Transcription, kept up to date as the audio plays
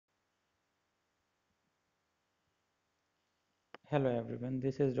Hello everyone,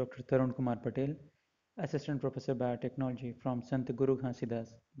 this is Dr. Tarun Kumar Patel, Assistant Professor Biotechnology from Sant Guru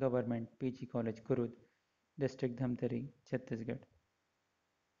Ghasidas Government PG College, Kurud, District Dhamtari, Chhattisgarh.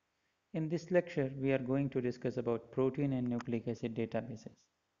 In this lecture, we are going to discuss about protein and nucleic acid databases.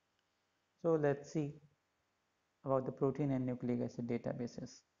 So let's see about the protein and nucleic acid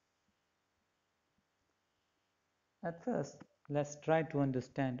databases. At first, let's try to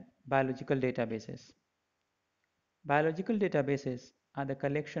understand biological databases. Biological databases are the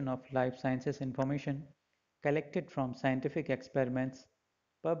collection of life sciences information collected from scientific experiments,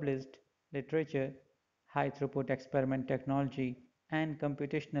 published literature, high throughput experiment technology, and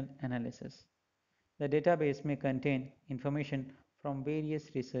computational analysis. The database may contain information from various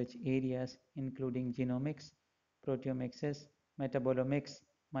research areas including genomics, proteomics, metabolomics,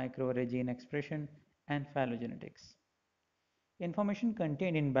 microarray gene expression, and phylogenetics. Information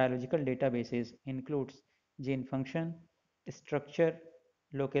contained in biological databases includes gene function, structure,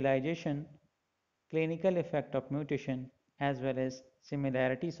 localization, clinical effect of mutation, as well as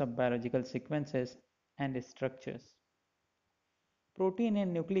similarities of biological sequences and structures. Protein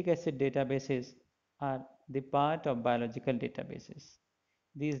and nucleic acid databases are the part of biological databases.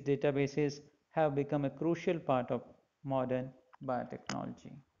 These databases have become a crucial part of modern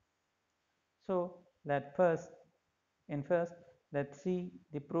biotechnology. So, first, let's see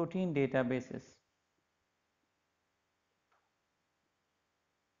the protein databases.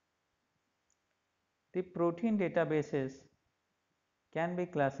 The protein databases can be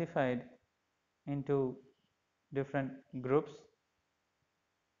classified into different groups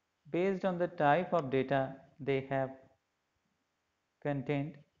based on the type of data they have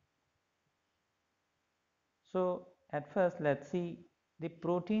contained. So, at first, let's see the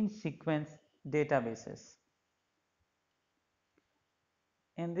protein sequence databases.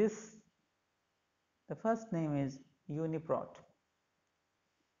 In this, the first name is UniProt.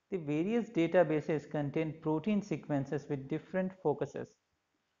 The various databases contain protein sequences with different focuses.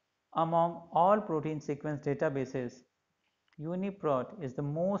 Among all protein sequence databases, UniProt is the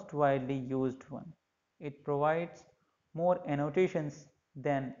most widely used one. It provides more annotations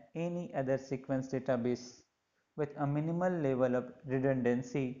than any other sequence database with a minimal level of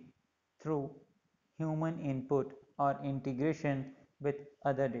redundancy through human input or integration with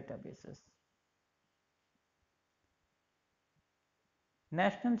other databases.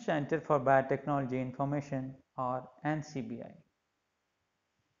 National Center for Biotechnology Information or NCBI.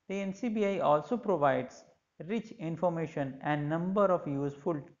 The NCBI also provides rich information and number of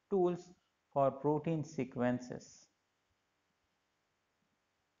useful tools for protein sequences.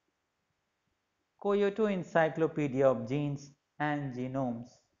 Kyoto Encyclopedia of Genes and Genomes,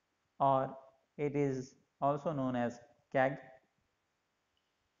 or it is also known as KAG.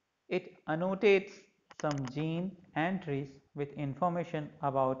 It annotates some gene entries with information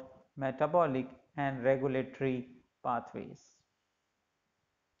about metabolic and regulatory pathways.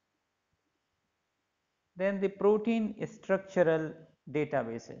 Then the protein structural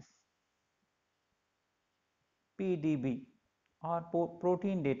databases, PDB or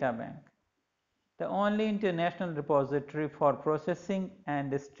Protein Data Bank, the only international repository for processing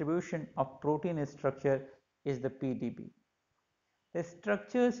and distribution of protein structure is the PDB. The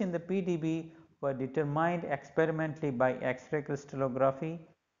structures in the PDB were determined experimentally by X-ray crystallography,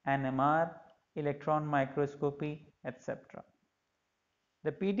 NMR, electron microscopy, etc.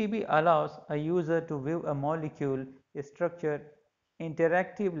 The PDB allows a user to view a molecule structure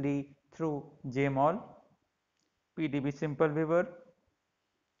interactively through JMOL, PDB Simple Viewer,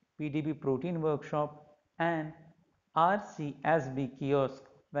 PDB Protein Workshop, and RCSB Kiosk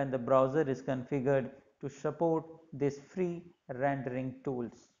when the browser is configured to support these free rendering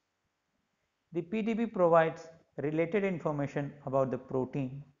tools. The PDB provides related information about the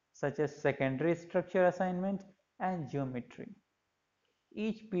protein such as secondary structure assignment and geometry.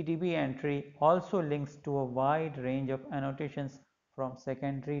 Each PDB entry also links to a wide range of annotations from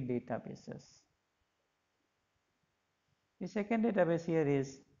secondary databases. The second database here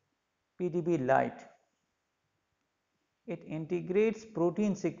is PDB Lite. It integrates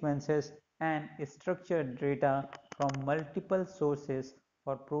protein sequences and structured data from multiple sources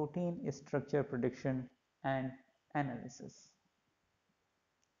for protein structure prediction and analysis.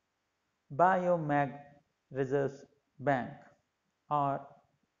 Biomag Reserves Bank or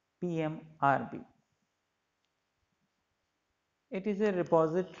PMRB. It is a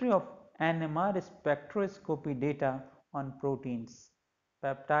repository of NMR spectroscopy data on proteins,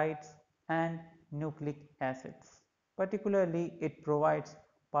 peptides, and nucleic acids. Particularly, it provides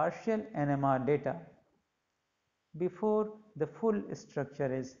partial NMR data before the full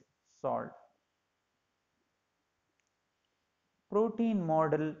structure is solved. Protein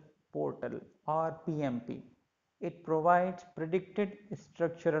Model Portal or PMP. It provides predicted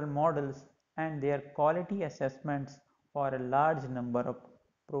structural models and their quality assessments for a large number of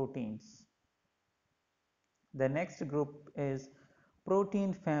proteins. The next group is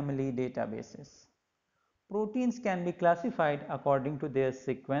protein family databases. Proteins can be classified according to their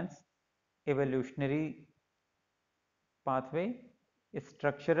sequence, evolutionary pathway,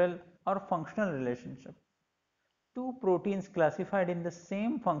 structural or functional relationship. Two proteins classified in the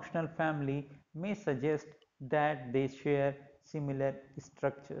same functional family may suggest that they share similar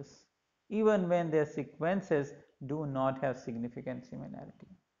structures, even when their sequences do not have significant similarity.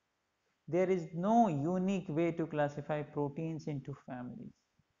 There is no unique way to classify proteins into families.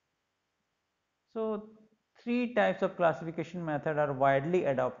 So, three types of classification method are widely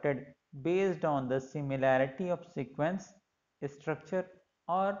adopted based on the similarity of sequence, structure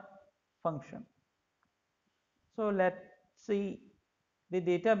or function. So, let's see the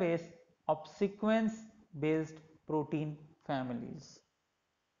database of sequence based protein families.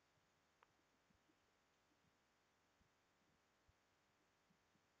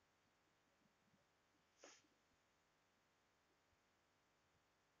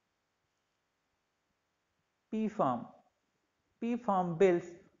 PFARM. PFARM builds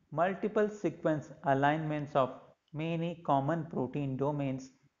multiple sequence alignments of many common protein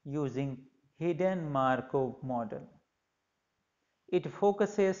domains using hidden Markov model. It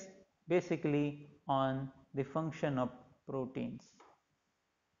focuses basically on the function of proteins.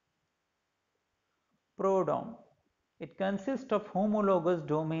 Prodom. It consists of homologous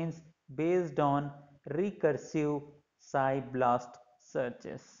domains based on recursive Psi-BLAST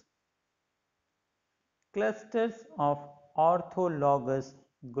searches. Clusters of orthologous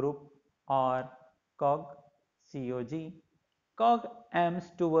group or COG. COG aims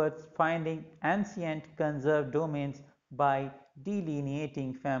towards finding ancient conserved domains by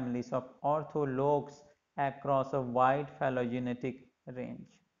delineating families of orthologs across a wide phylogenetic range.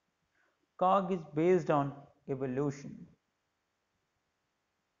 COG is based on evolution.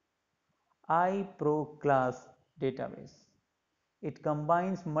 iProClass database. It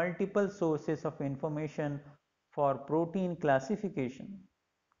combines multiple sources of information for protein classification.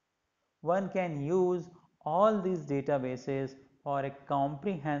 One can use all these databases for a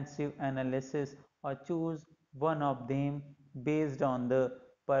comprehensive analysis or choose one of them based on the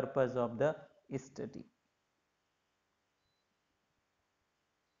purpose of the study.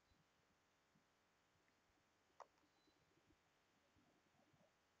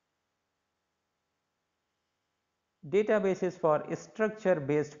 Databases for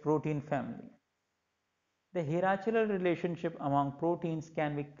structure-based protein family. The hierarchical relationship among proteins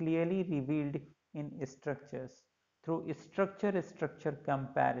can be clearly revealed in structures through structure-structure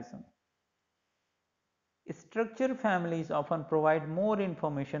comparison. Structure families often provide more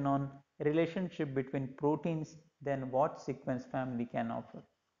information on relationship between proteins than what sequence family can offer,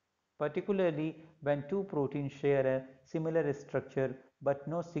 particularly when two proteins share a similar structure but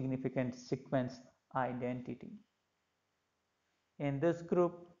no significant sequence identity. In this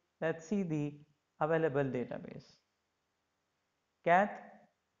group, let's see the available database. Cath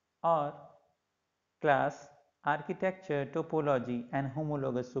or class, architecture, topology and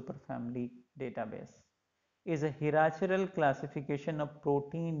homologous superfamily database is a hierarchical classification of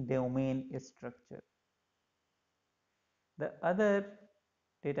protein domain structure. The other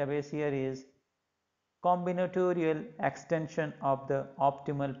database here is combinatorial extension of the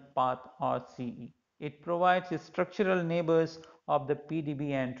optimal path or CE. It provides structural neighbors of the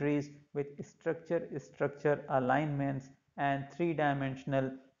PDB entries with structure alignments and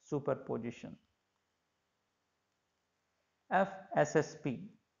three-dimensional superposition. FSSP,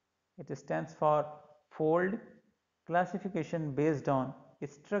 it stands for fold classification based on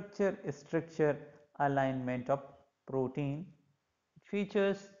structure alignment of protein. It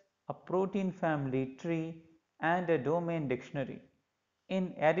features a protein family tree and a domain dictionary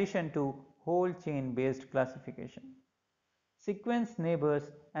in addition to whole chain based classification, sequence neighbors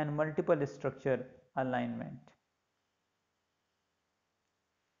and multiple structure alignment.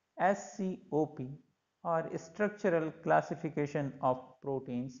 SCOP or structural classification of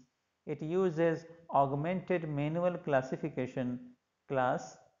proteins. It uses augmented manual classification,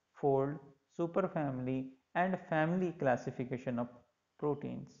 class, fold, superfamily and family classification of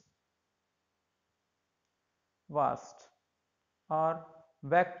proteins. VAST or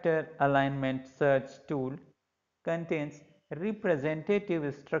vector alignment search tool contains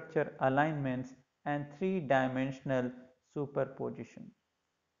representative structure alignments and three-dimensional superposition.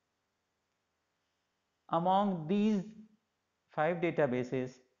 Among these 5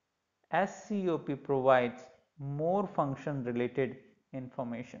 databases, SCOP provides more function related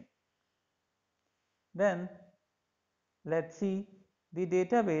information. Then let's see the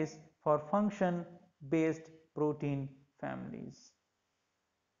database for function based protein families.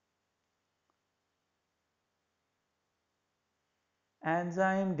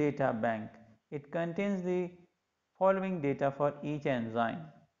 Enzyme data bank. It contains the following data for each enzyme: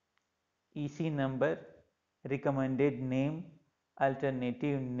 EC number, recommended name,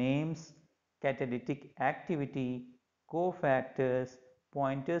 alternative names, catalytic activity, cofactors,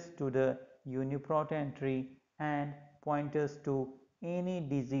 pointers to the UniProt entry, and pointers to any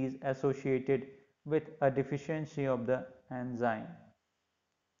disease associated with a deficiency of the enzyme.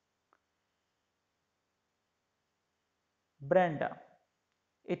 Brenda.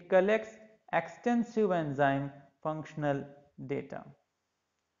 It collects extensive enzyme functional data.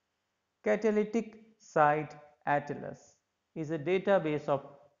 Catalytic site atlas is a database of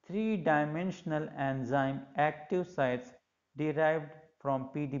three-dimensional enzyme active sites derived from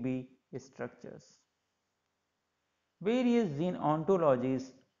PDB structures. Various gene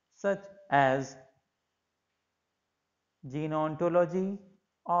ontologies such as gene ontology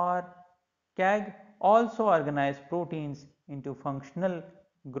or CAG also organize proteins into functional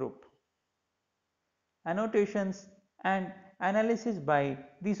group. Annotations and analysis by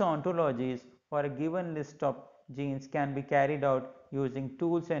these ontologies for a given list of genes can be carried out using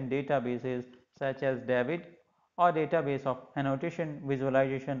tools and databases such as DAVID or database of annotation,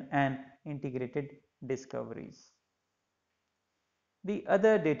 visualization and integrated discoveries. The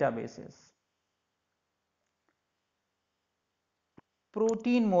other databases: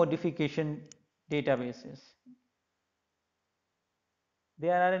 protein modification databases.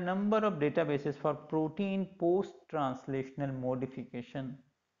 There are a number of databases for protein post-translational modification.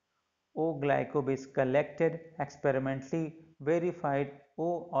 O-glycobase collected, experimentally verified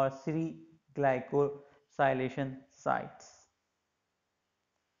O or C glycosylation sites.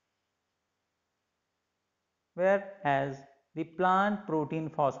 Whereas the plant protein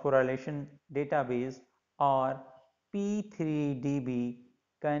phosphorylation database or P3DB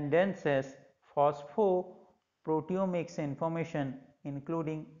condenses phosphoproteomics information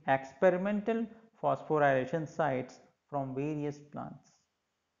including experimental phosphorylation sites from various plants.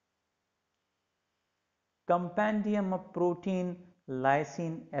 Compendium of protein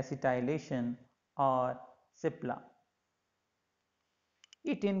lysine acetylation or CIPLA.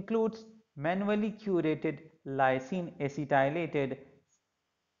 It includes manually curated lysine acetylated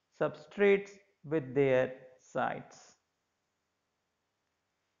substrates with their sites.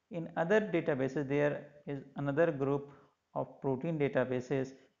 In other databases, there is another group of protein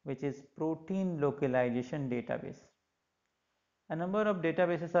databases which is protein localization database. A number of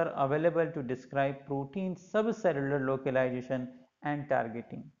databases are available to describe protein subcellular localization and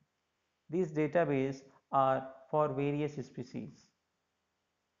targeting. These databases are for various species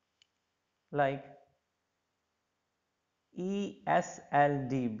like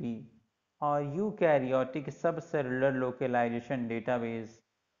ESLDB or eukaryotic subcellular localization database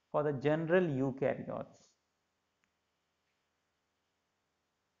for the general eukaryotes.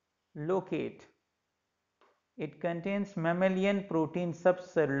 Locate. It contains mammalian protein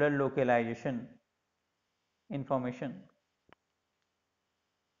subcellular localization information.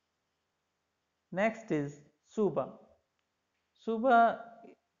 Next is SUBA. SUBA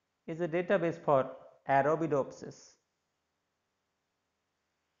is a database for Arabidopsis.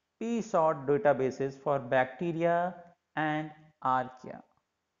 PSORT databases for bacteria and archaea.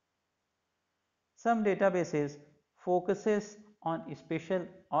 Some databases focuses on special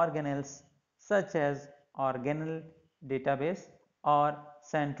organelles such as organelle database or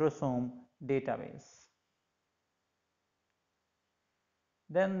centrosome database.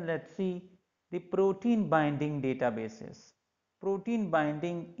 Then let's see the protein binding databases. Protein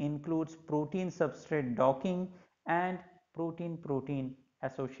binding includes protein substrate docking and protein-protein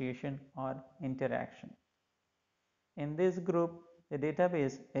association or interaction. In this group, the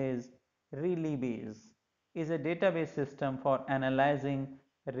database is Relibase, is a database system for analyzing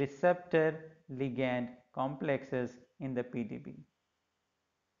receptor ligand complexes in the PDB.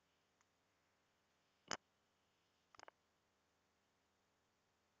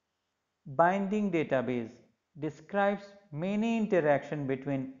 Binding database describes many interaction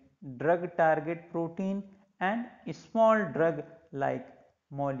between drug target protein and a small drug like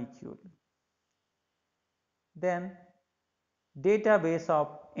molecule. Then database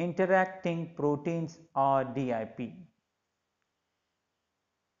of interacting proteins or DIP.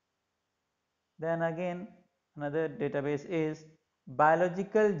 Then again another database is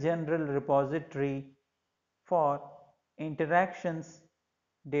Biological General Repository for Interactions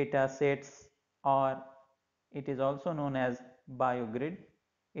Datasets or It is also known as biogrid.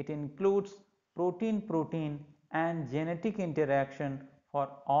 It includes protein-protein and genetic interaction for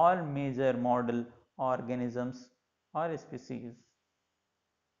all major model organisms or species.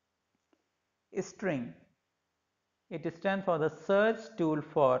 String. It stands for the search tool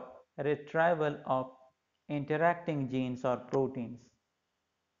for retrieval of interacting genes or proteins.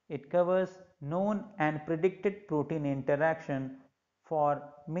 It covers known and predicted protein interaction for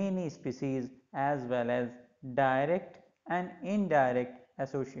many species as well as direct and indirect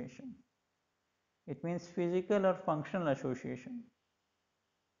association. It means physical or functional association.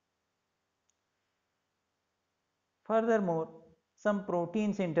 Furthermore, some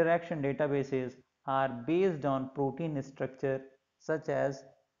proteins interaction databases are based on protein structure such as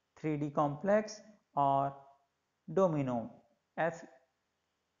 3D complex or domino,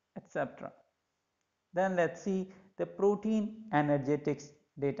 etc. Then let's see the protein energetics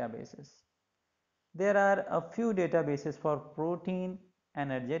databases. There are a few databases for protein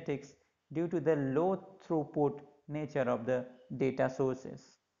energetics due to the low throughput nature of the data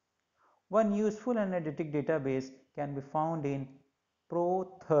sources. One useful energetic database can be found in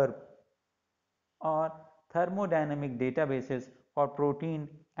ProTherb or thermodynamic databases for protein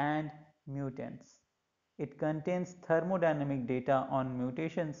and mutants. It contains thermodynamic data on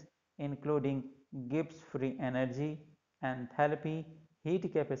mutations including Gibbs free energy, enthalpy,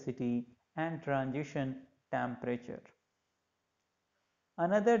 heat capacity, and transition temperature.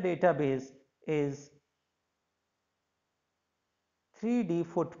 Another database is 3D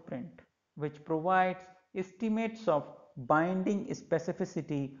footprint, which provides estimates of binding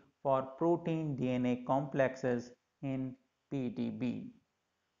specificity for protein DNA complexes in PDB.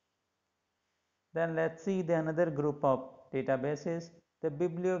 Then let's see the another group of databases, the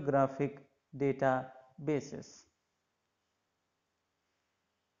bibliographic databases.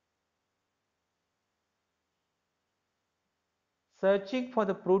 Searching for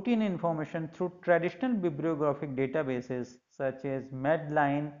the protein information through traditional bibliographic databases such as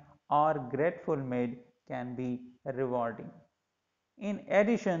Medline or GratefulMed can be rewarding. In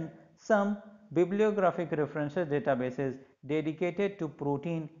addition, some bibliographic references databases dedicated to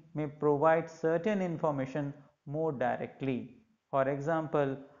protein may provide certain information more directly. For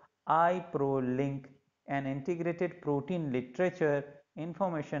example, iProLink, an integrated protein literature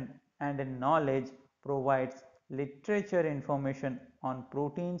information and knowledge, provides literature information on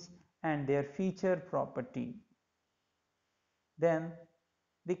proteins and their feature property. Then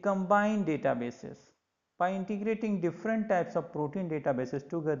the combined databases. By integrating different types of protein databases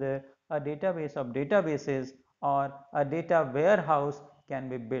together, a database of databases or a data warehouse can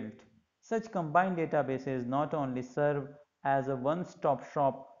be built. Such combined databases not only serve as a one-stop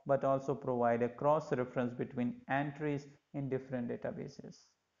shop but also provide a cross-reference between entries in different databases.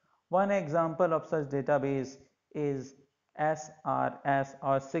 One example of such database is SRS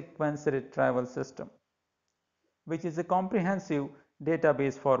or Sequence Retrieval System, which is a comprehensive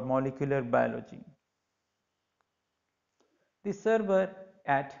database for molecular biology. The server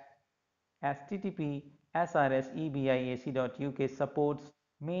at http://srsebiac.uk supports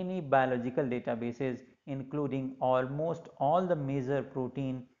many biological databases including almost all the major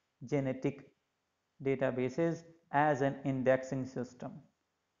protein genetic databases as an indexing system.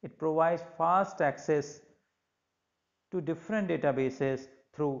 It provides fast access to different databases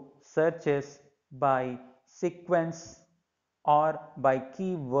through searches by sequence or by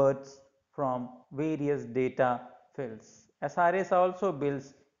keywords from various data fields. SRS also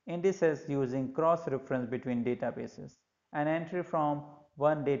builds indices using cross-reference between databases. An entry from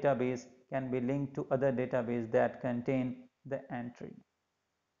one database can be linked to other databases that contain the entry.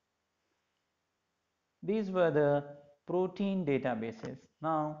 These were the protein databases.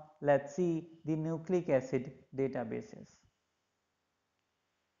 Now let's see the nucleic acid databases.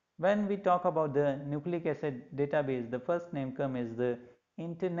 When we talk about the nucleic acid database, the first name comes is the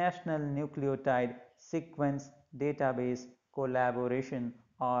International Nucleotide Sequence Database Collaboration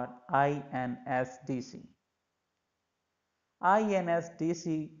or INSDC.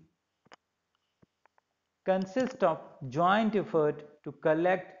 INSDC consists of joint effort to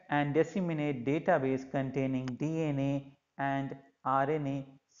collect and disseminate database containing DNA and RNA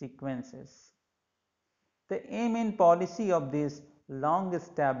sequences. The aim and policy of this long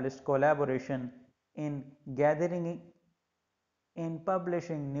established collaboration in gathering in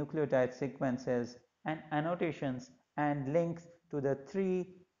publishing nucleotide sequences and annotations and links to the three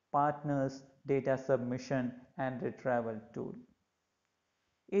partners data submission and retrieval tool.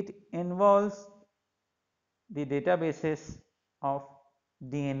 It involves the databases of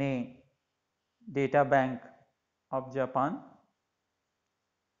DNA Data Bank of Japan,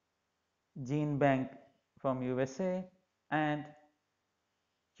 Gene Bank from USA and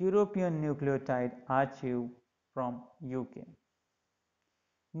European Nucleotide Archive from UK.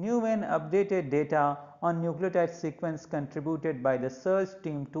 New and updated data on nucleotide sequence contributed by the search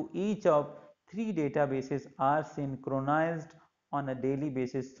team to each of three databases are synchronized on a daily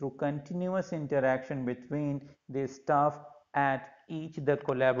basis through continuous interaction between the staff at each the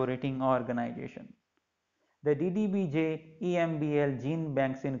collaborating organization. The DDBJ EMBL gene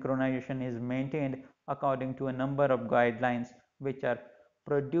bank synchronization is maintained according to a number of guidelines which are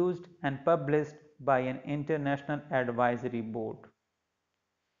produced and published by an international advisory board.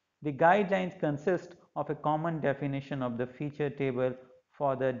 The guidelines consist of a common definition of the feature table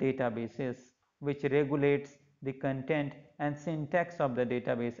for the databases, which regulates the content and syntax of the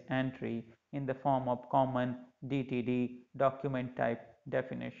database entry in the form of common DTD document type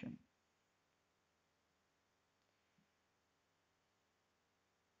definition.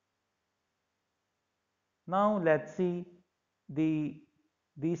 Now let's see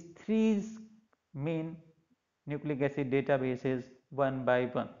these three main nucleic acid databases one by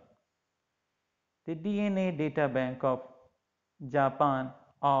one. The DNA Data Bank of Japan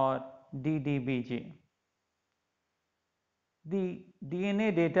or DDBJ. The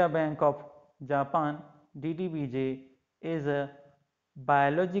DNA Data Bank of Japan DDBJ is a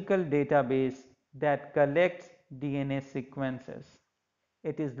biological database that collects DNA sequences.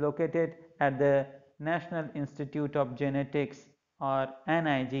 It is located at the National Institute of Genetics or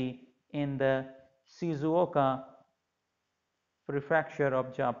NIG in the Shizuoka Prefecture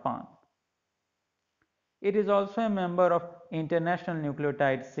of Japan. It is also a member of International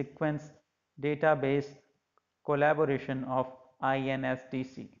Nucleotide Sequence Database Collaboration of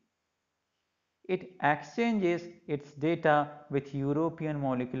INSDC. It exchanges its data with European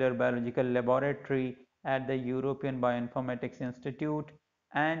Molecular Biological Laboratory at the European Bioinformatics Institute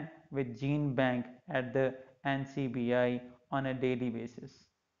and with GeneBank at the NCBI on a daily basis.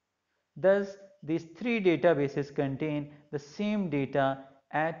 Thus, these three databases contain the same data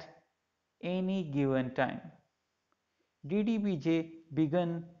at any given time. DDBJ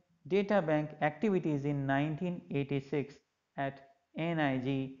began databank activities in 1986 at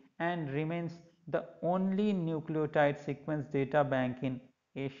NIG and remains the only nucleotide sequence data bank in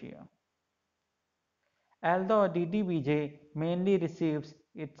Asia. Although DDBJ mainly receives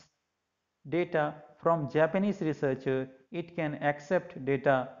its data from Japanese researchers, it can accept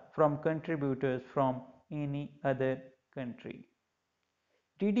data from contributors from any other country.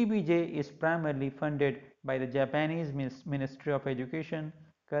 DDBJ is primarily funded by the Japanese Ministry of Education,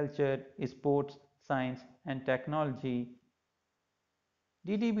 Culture, Sports, Science and Technology.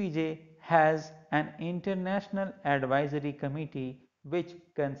 DDBJ has an international advisory committee which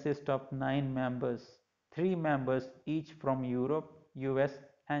consists of 9 members, 3 members each from Europe, US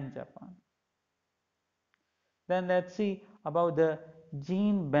and Japan. Then let's see about the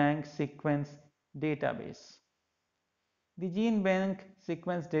Gene Bank Sequence Database. The GeneBank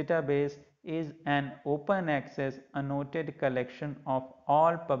Sequence Database is an open access annotated collection of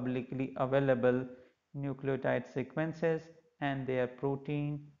all publicly available nucleotide sequences and their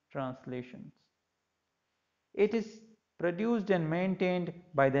protein translations. It is produced and maintained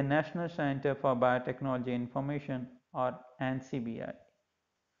by the National Center for Biotechnology Information or NCBI.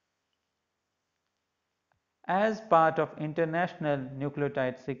 As part of International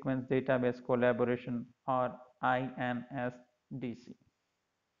Nucleotide Sequence Database Collaboration or INSDC.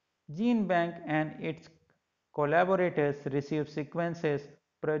 GeneBank and its collaborators receive sequences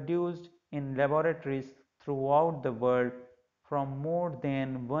produced in laboratories throughout the world from more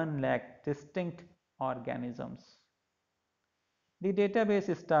than 1 lakh distinct organisms. The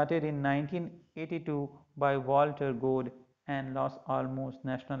database started in 1982 by Walter Goode and Los Alamos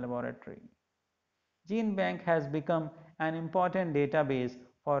National Laboratory. GeneBank has become an important database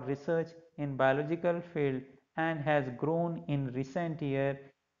for research in biological field and has grown in recent years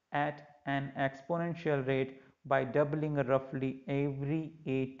at an exponential rate by doubling roughly every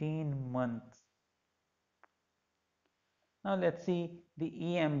 18 months. Now let's see the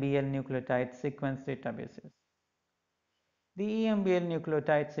EMBL nucleotide sequence databases. The EMBL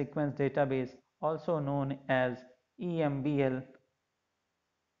nucleotide sequence database, also known as EMBL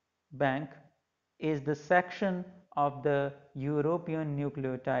Bank, is the section of the European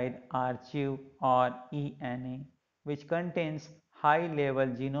Nucleotide Archive or ENA, which contains high-level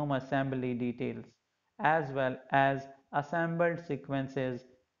genome assembly details as well as assembled sequences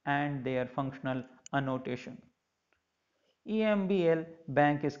and their functional annotation. EMBL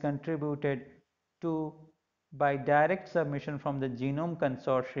Bank is contributed to by direct submission from the Genome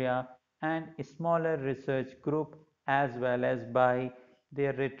Consortia and a smaller research group as well as by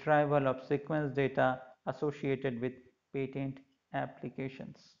their retrieval of sequence data associated with patent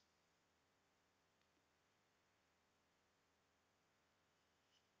applications.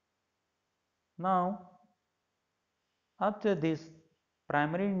 Now, after these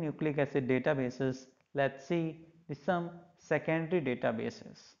primary nucleic acid databases, let's see some secondary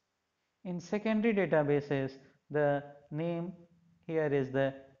databases. In secondary databases, the name here is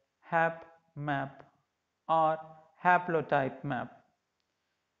the HAP map or haplotype map.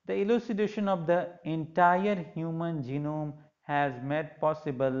 The elucidation of the entire human genome has made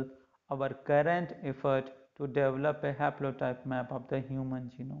possible our current effort to develop a haplotype map of the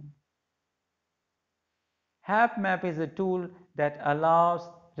human genome. HapMap is a tool that allows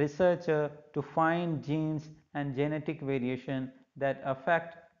researchers to find genes and genetic variation that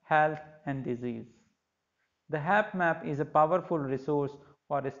affect health and disease. The HapMap is a powerful resource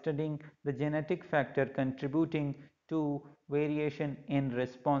for studying the genetic factor contributing to variation in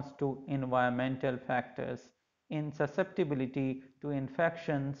response to environmental factors, in susceptibility to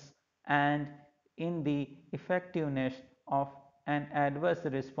infections, and in the effectiveness of an adverse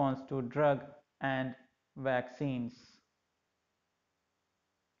response to drug and vaccines.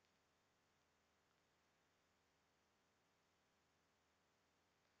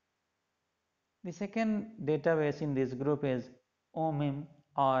 The second database in this group is OMIM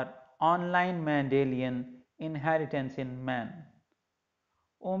or Online Mendelian Inheritance in Man.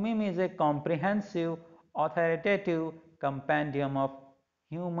 OMIM is a comprehensive authoritative compendium of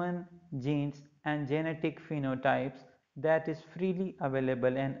human genes and genetic phenotypes that is freely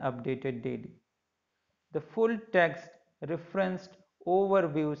available and updated daily. The full text referenced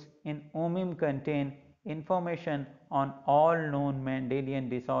overviews in OMIM contain information on all known Mendelian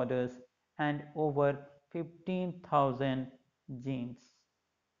disorders and over 15,000 genes.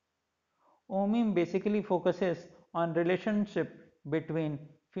 OMIM basically focuses on relationship between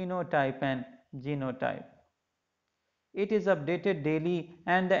phenotype and genotype. It is updated daily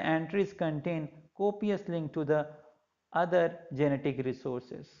and the entries contain copious link to the other genetic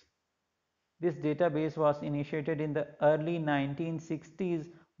resources. This database was initiated in the early 1960s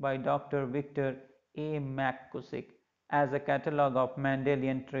by Dr. Victor A. McCusick as a catalog of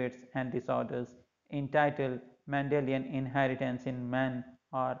Mendelian traits and disorders entitled Mendelian Inheritance in Man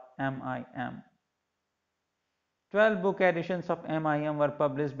or MIM. 12 book editions of MIM were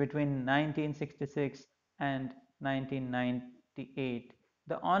published between 1966 and 1998.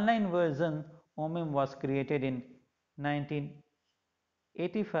 The online version OMIM was created in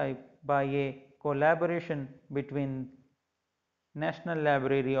 1985 by a collaboration between National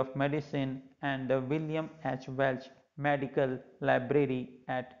Library of Medicine and the William H. Welch Medical Library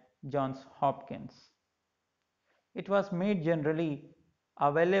at Johns Hopkins. It was made generally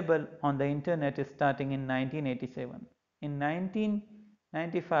available on the internet starting in 1987. In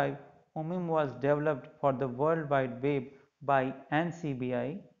 1995, OMIM was developed for the World Wide Web by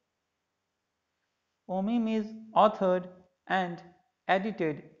NCBI. OMIM is authored and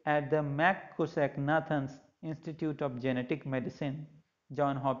edited at the McCusack-Nathans Institute of Genetic Medicine,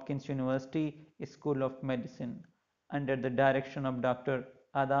 Johns Hopkins University School of Medicine, under the direction of Dr.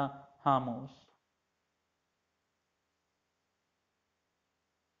 Ada Hamos.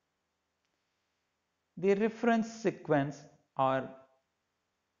 The reference sequence, or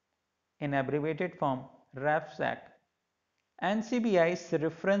in abbreviated form RefSeq, NCBI's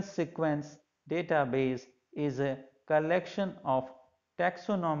reference sequence database is a collection of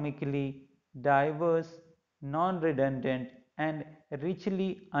taxonomically diverse, non-redundant and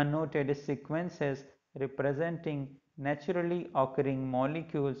richly annotated sequences representing naturally occurring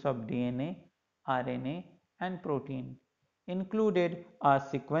molecules of DNA, RNA and protein. Included are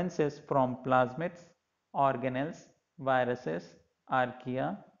sequences from plasmids, organelles, viruses,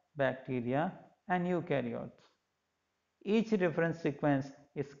 archaea, bacteria and eukaryotes. Each reference sequence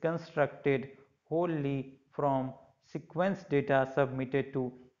is constructed wholly from sequence data submitted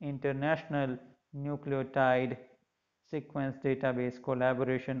to International Nucleotide Sequence Database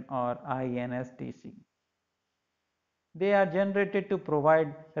Collaboration or INSDC. They are generated to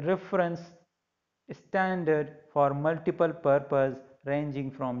provide reference standard for multiple purpose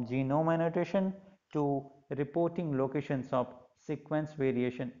ranging from genome annotation to reporting locations of sequence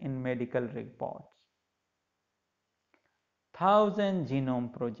variation in medical reports. 1000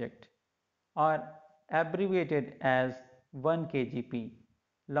 Genome Project, or abbreviated as 1KGP,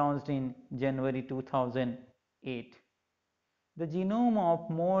 launched in January 2008. The genome of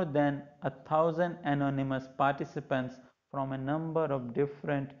more than 1,000 anonymous participants from a number of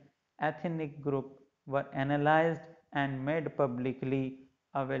different ethnic groups were analyzed and made publicly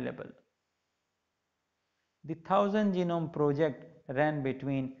available. The 1000 Genome Project ran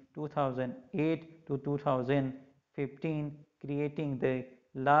between 2008 to 2015, creating the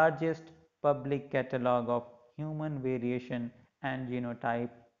largest public catalog of human variation and genotype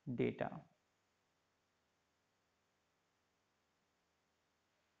data.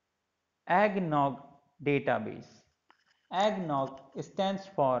 AGNOG database. AGNOG stands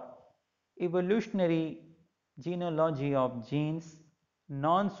for Evolutionary Genealogy of Genes,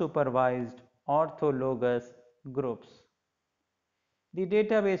 Non-Supervised Orthologous Groups. The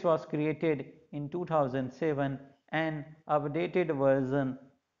database was created in 2007 and updated version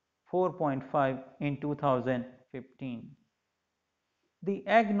 4.5 in 2015. The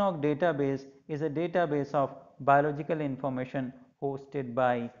AGNOG database is a database of biological information hosted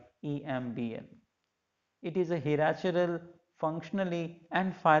by EMBL. It is a hierarchical, functionally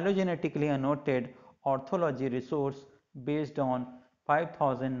and phylogenetically annotated orthology resource based on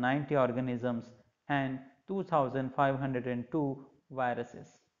 5090 organisms and 2502 viruses.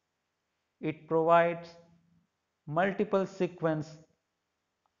 It provides multiple sequence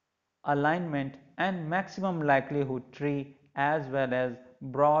alignment and maximum likelihood tree as well as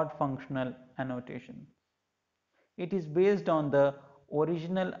broad functional annotation. It is based on the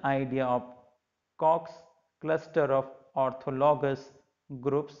original idea of Koch's cluster of orthologous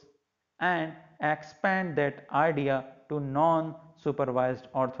groups and expand that idea to non-supervised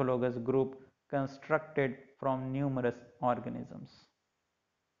orthologous group constructed from numerous organisms.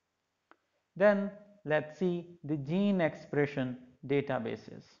 Then let's see the gene expression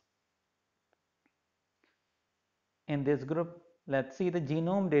databases. In this group, let's see the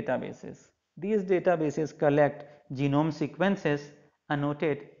genome databases. These databases collect genome sequences,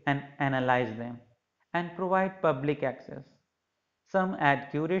 annotate and analyze them, and provide public access. Some add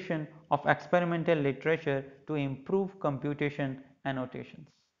curation of experimental literature to improve computation annotations.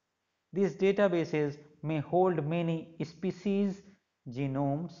 These databases may hold many species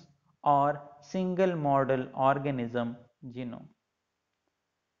genomes or single model organism genome.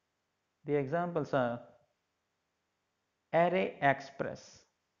 The examples are Array Express.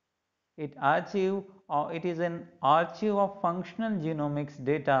 It is an archive of functional genomics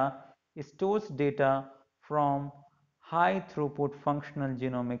data, stores data from high throughput functional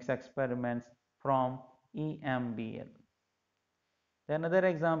genomics experiments from EMBL. Another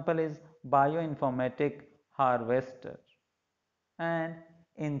example is Bioinformatic Harvester and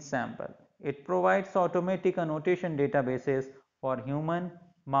Ensemble. It provides automatic annotation databases for human,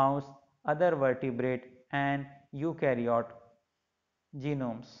 mouse, other vertebrate and eukaryote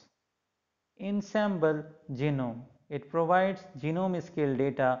genomes. Ensemble Genome. It provides genome scale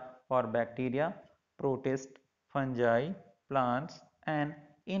data for bacteria, protists, fungi, plants and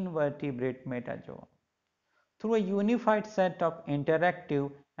invertebrate metazoa through a unified set of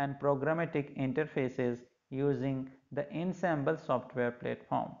interactive and programmatic interfaces using the Ensemble software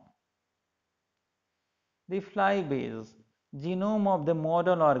platform. The Flybase genome of the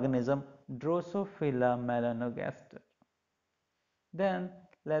model organism Drosophila melanogaster. Then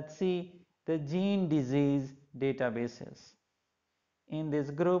let's see the gene disease databases. In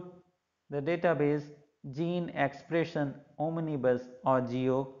this group, the database Gene Expression Omnibus or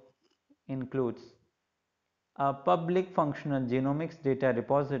GEO includes a public functional genomics data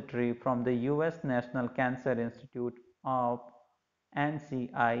repository from the US National Cancer Institute of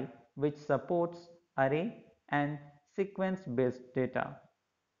NCI, which supports array and sequence based data.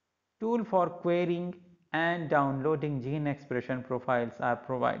 Tool for querying and downloading gene expression profiles are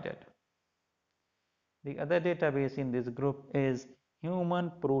provided. The other database in this group is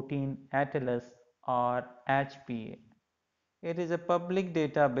Human Protein Atlas or HPA. It is a public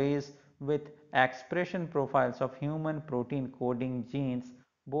database with expression profiles of human protein coding genes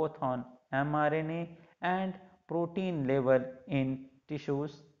both on mRNA and protein level in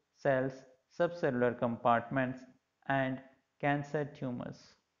tissues, cells, subcellular compartments and cancer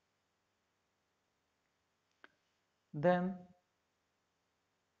tumors. Then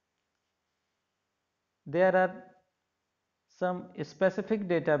there are some specific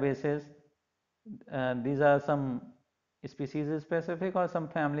databases. These are some species specific or some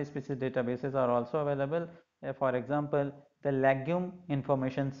family species databases are also available. For example, the Legume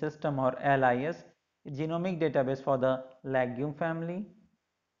Information System or LIS, genomic database for the legume family.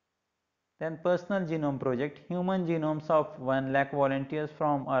 Then Personal Genome Project, human genomes of 1 lakh volunteers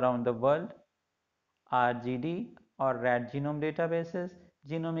from around the world. RGD or rat genome databases,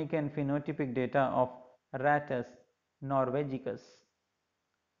 genomic and phenotypic data of Rattus norvegicus.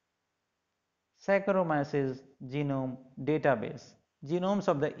 Saccharomyces genome database, genomes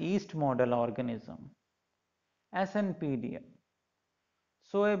of the yeast model organism. SNPDM,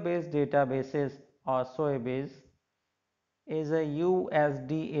 soy based databases or soy base. is a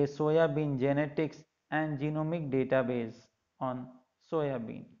USDA soybean genetics and genomic database on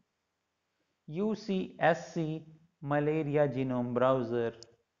soybean. UCSC malaria genome browser.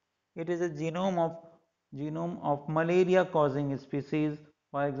 It is a genome of malaria causing species,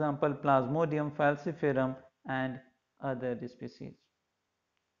 for example Plasmodium falciparum and other species.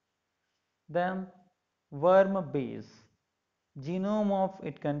 Then worm base.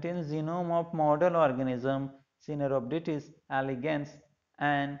 It contains genome of model organism Cineroptitis elegans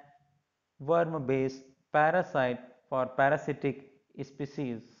and worm base parasite for parasitic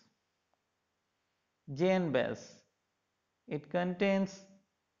species. GenBase. It contains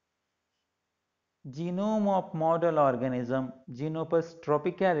genome of model organism Xenopus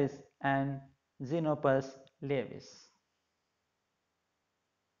tropicalis and Xenopus laevis.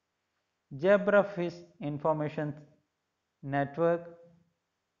 Zebrafish information network.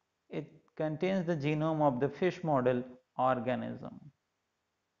 It contains the genome of the fish model organism.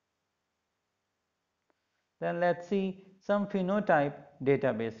 Then let's see some phenotype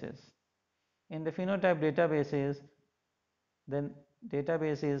databases. In the phenotype databases, the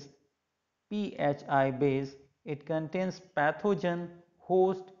database is PHI base. It contains pathogen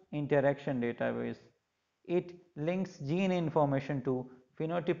host interaction database. It links gene information to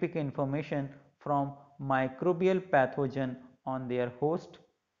phenotypic information from microbial pathogen on their host.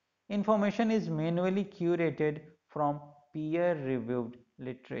 Information is manually curated from peer-reviewed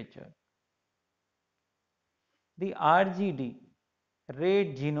literature. The RGD,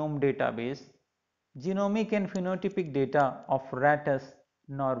 Rate Genome Database, genomic and phenotypic data of Rattus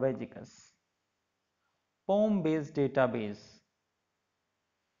norvegicus. POM-based database.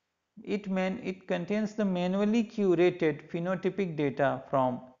 It contains the manually curated phenotypic data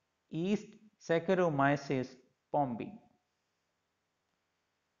from yeast Saccharomyces pombe.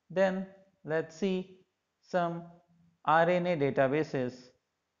 Then let's see some RNA databases.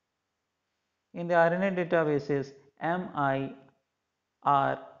 In the RNA databases, MIR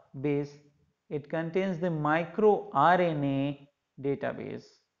base, it contains the microRNA database,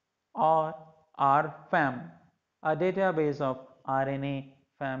 or RFAM, a database of RNA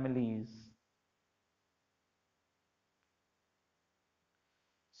families.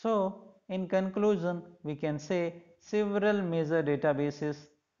 So, in conclusion, we can say several major databases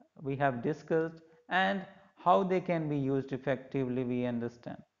we have discussed and how they can be used effectively we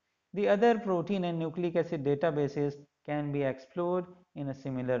understand. The other protein and nucleic acid databases can be explored in a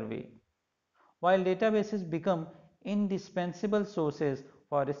similar way. While databases become indispensable sources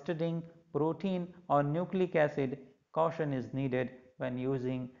for studying protein or nucleic acid, caution is needed when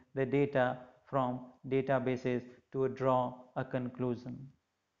using the data from databases to draw a conclusion.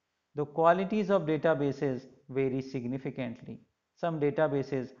 The qualities of databases vary significantly. Some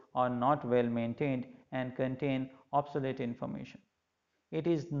databases are not well maintained and contain obsolete information. It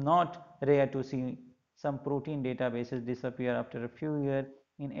is not rare to see some protein databases disappear after a few years.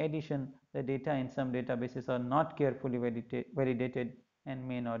 In addition, the data in some databases are not carefully validated and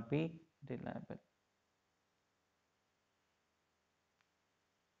may not be reliable.